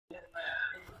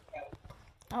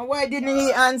And why didn't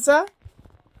he answer?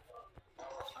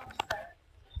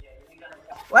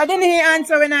 Why didn't he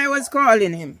answer when I was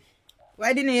calling him?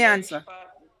 Why didn't he answer?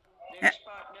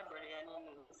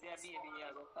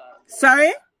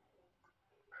 Sorry?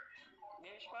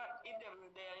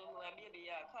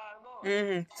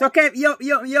 So,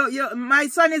 Kev, my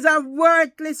son is a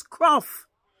worthless croff.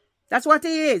 That's what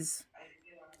he is.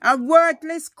 A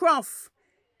worthless croff.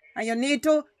 And you need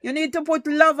to put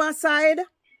love aside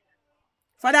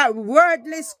for that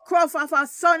worthless croff of a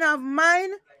son of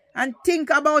mine and think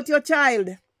about your child.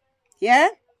 Yeah?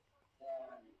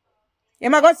 You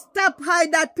must stop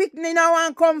hide that picnic now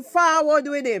and come forward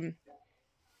with him.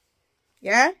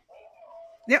 Yeah?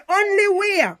 The only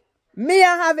way me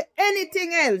I have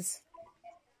anything else.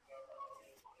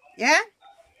 Yeah?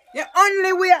 The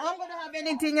only way I'm going to have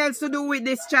anything else to do with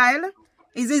this child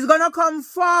is he's going to come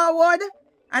forward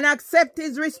and accept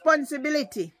his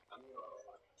responsibility.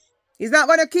 He's not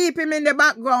going to keep him in the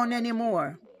background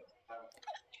anymore.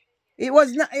 It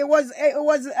was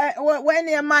when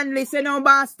a man listen, no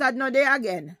bastard, no day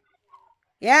again.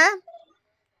 Yeah?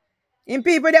 In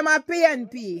people, them are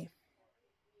PNP.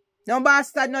 No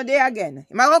bastard, no day again.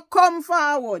 He might come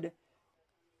forward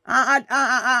and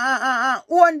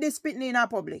own this pitney in our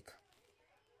public.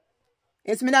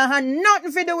 It's me that had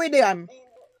nothing to do with them.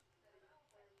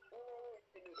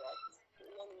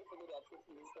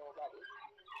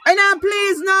 And I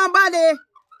please nobody.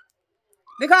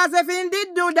 Because if he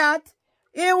did do that,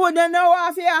 he wouldn't know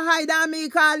if he hide and me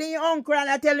calling uncle and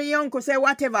I tell his uncle say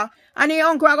whatever. And his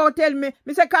uncle go tell me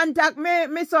say contact me,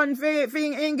 my son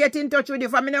in get in touch with you.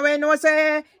 For me no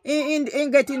say in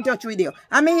get in touch with you.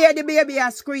 And me hear the baby a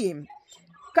scream.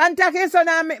 Contact his son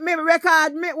and me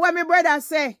record what my brother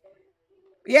say.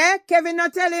 Yeah, Kevin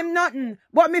not tell him nothing.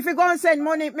 But me if he go and send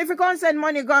money,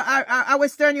 go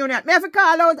Western Union. Me have to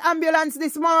call out ambulance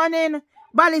this morning.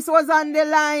 Ballis was on the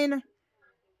line.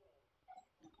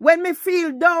 When me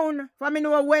feel down, for me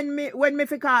know when me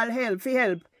fi call help,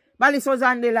 Ballis was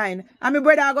on the line. And my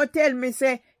brother go tell me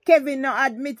say, Kevin no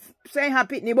admit saying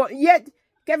happy, but yet,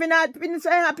 Kevin admit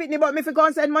saying happy, but me fi go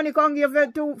and send money come give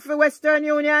to Western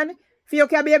Union, for your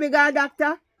baby girl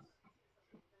doctor.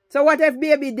 So what if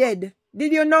baby dead?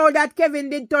 Did you know that Kevin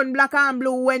did turn black and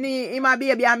blue when he my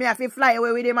baby and me have to fly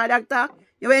away with him, a doctor?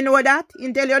 You ain't know that?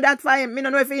 He tell you that for him. Me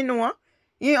don't know if he know.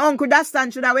 His uncle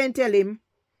Dastan should have went tell him.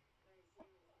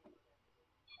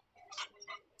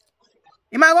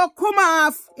 He might go come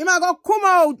off. He might go come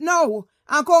out now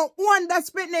and go on that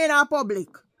spitting in our public.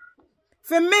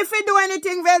 For me, if he do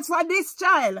anything else for this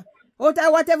child,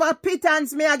 whatever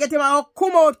pittance me I get him, I'll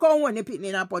come out, come on the pitting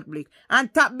in our public.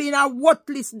 And tap being a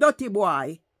worthless, dirty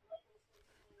boy.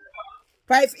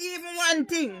 But if even one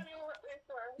thing,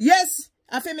 yes,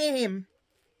 I feel me him.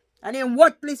 And then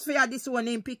worthless for this one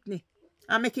in picnic.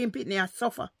 And make him picnic and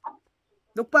suffer.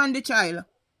 Look on the child.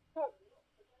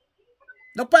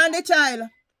 Look on the child.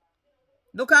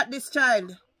 Look at this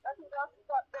child.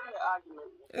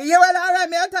 Yeah, well, all right,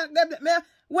 me attack them.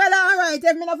 Well, all right,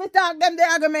 if me not attack them, the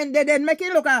argument, they then make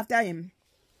him look after him.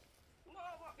 No,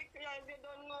 but because they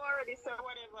don't know already, so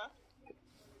whatever.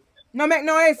 No make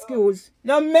no excuse.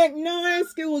 No make no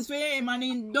excuse for him and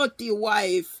his dirty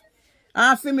wife.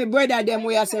 And for me brother them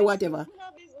where I say whatever.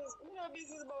 No business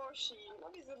about she. No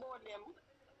business about them.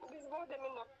 No business about them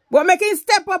enough. But make him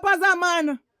step up as a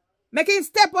man. Make him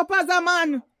step up as a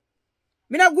man.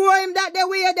 Me not grow him that the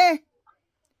way there.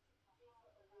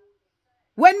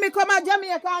 When me come to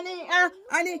Jamaica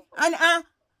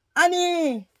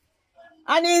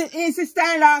and his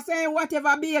sister-in-law saying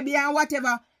whatever baby and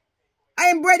whatever.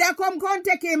 And brother come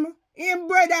contact him. Him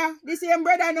brother, the same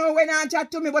brother know when I chat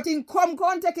to me, but him come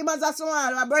contact him as a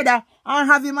small brother and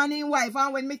have him and his wife.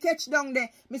 And when me catch down there,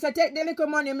 me say take the little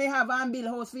money me have and build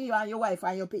house for you and your wife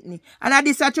and your pitney. And at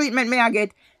this a treatment me I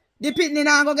get. The pitney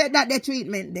now go get that the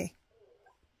treatment there.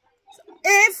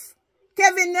 If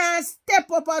Kevin step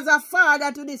up as a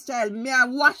father to this child, me I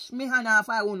wash me hand off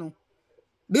I won't.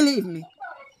 Believe me.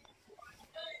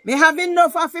 Me have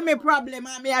enough of me problem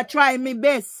and me I try my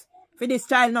best for this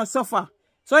child not suffer.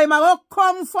 So he might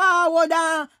come forward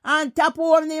and tap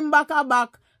on him back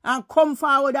and come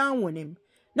forward and win him.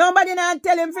 Nobody not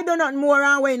tell him to do nothing more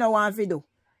than what he no want to do.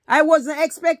 I wasn't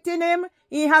expecting him.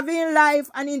 He having life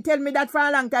and he tell me that for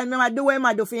a long time. I do what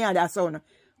I do for your son.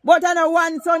 But I know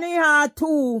one son he had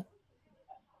two.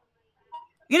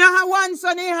 You know how one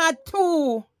son he had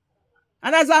two.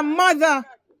 And as a mother.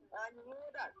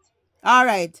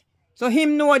 Alright. So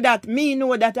him know that, me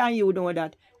know that, and you know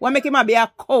that. What make him be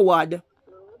a coward?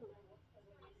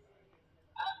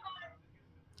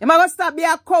 He must stop be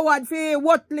a coward for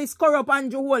worthless, corrupt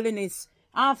and holiness.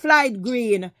 And flight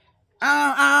green.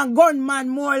 gunman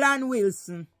Moreland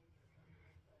Wilson.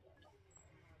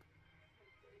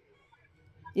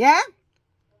 Yeah?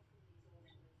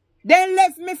 Then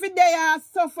left me for there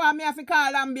suffer. Me have to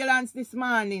call ambulance this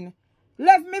morning.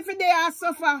 Left me for there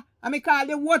suffer. And me call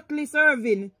the worthless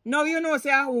Irving. Now you know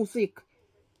say who sick.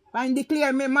 And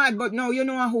declare me mad, but now you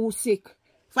know who sick.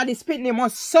 For the Pitney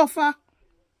must suffer.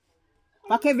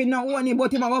 For Kevin not want it,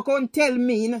 but him go come tell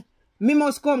me. Me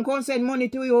must come send money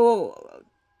to you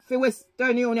for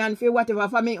Western Union for whatever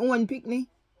for me own Pitney.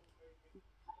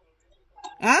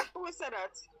 Huh? Who said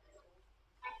that?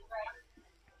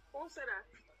 Who said that?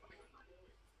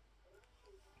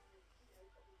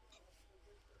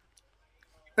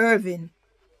 Irving.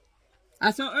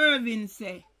 I saw Irving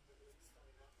say.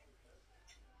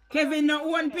 Kevin not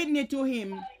one Pitney to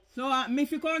him. So me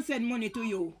if you can't send money to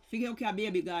you, figure okay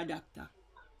baby God doctor.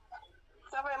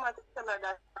 So why am I telling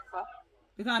that?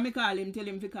 Because me call him, tell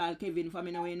him to call Kevin for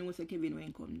me now when know say Kevin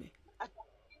when come there.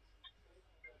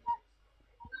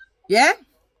 Yeah?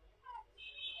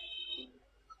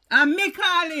 And me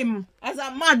call him as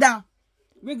a mother,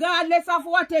 regardless of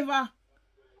whatever.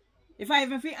 If I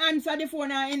even answer the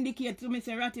phone and indicate to me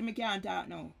say Ratty, me can't talk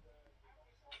now.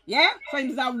 Yeah? So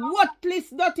he's a worthless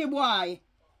dirty boy.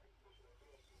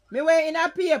 Me way in a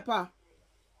paper.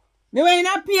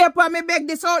 Me beg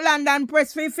this Outland and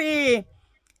Press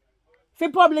for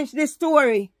publish this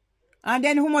story. And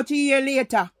then how much a year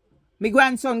later, my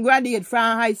grandson graduated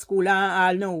from high school and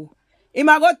all know. Him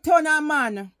a go turn a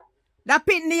man. That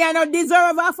Pitney and not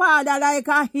deserve a father like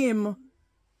a him.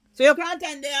 So you can't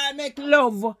stand there and make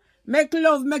love. Make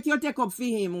you take up for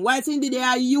him. Why indeed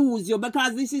they use you?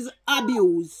 Because this is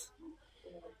abuse.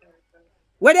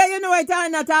 Whether you know it or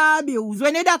not abuse.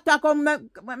 When the doctor come,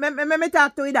 me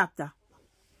talk to the doctor.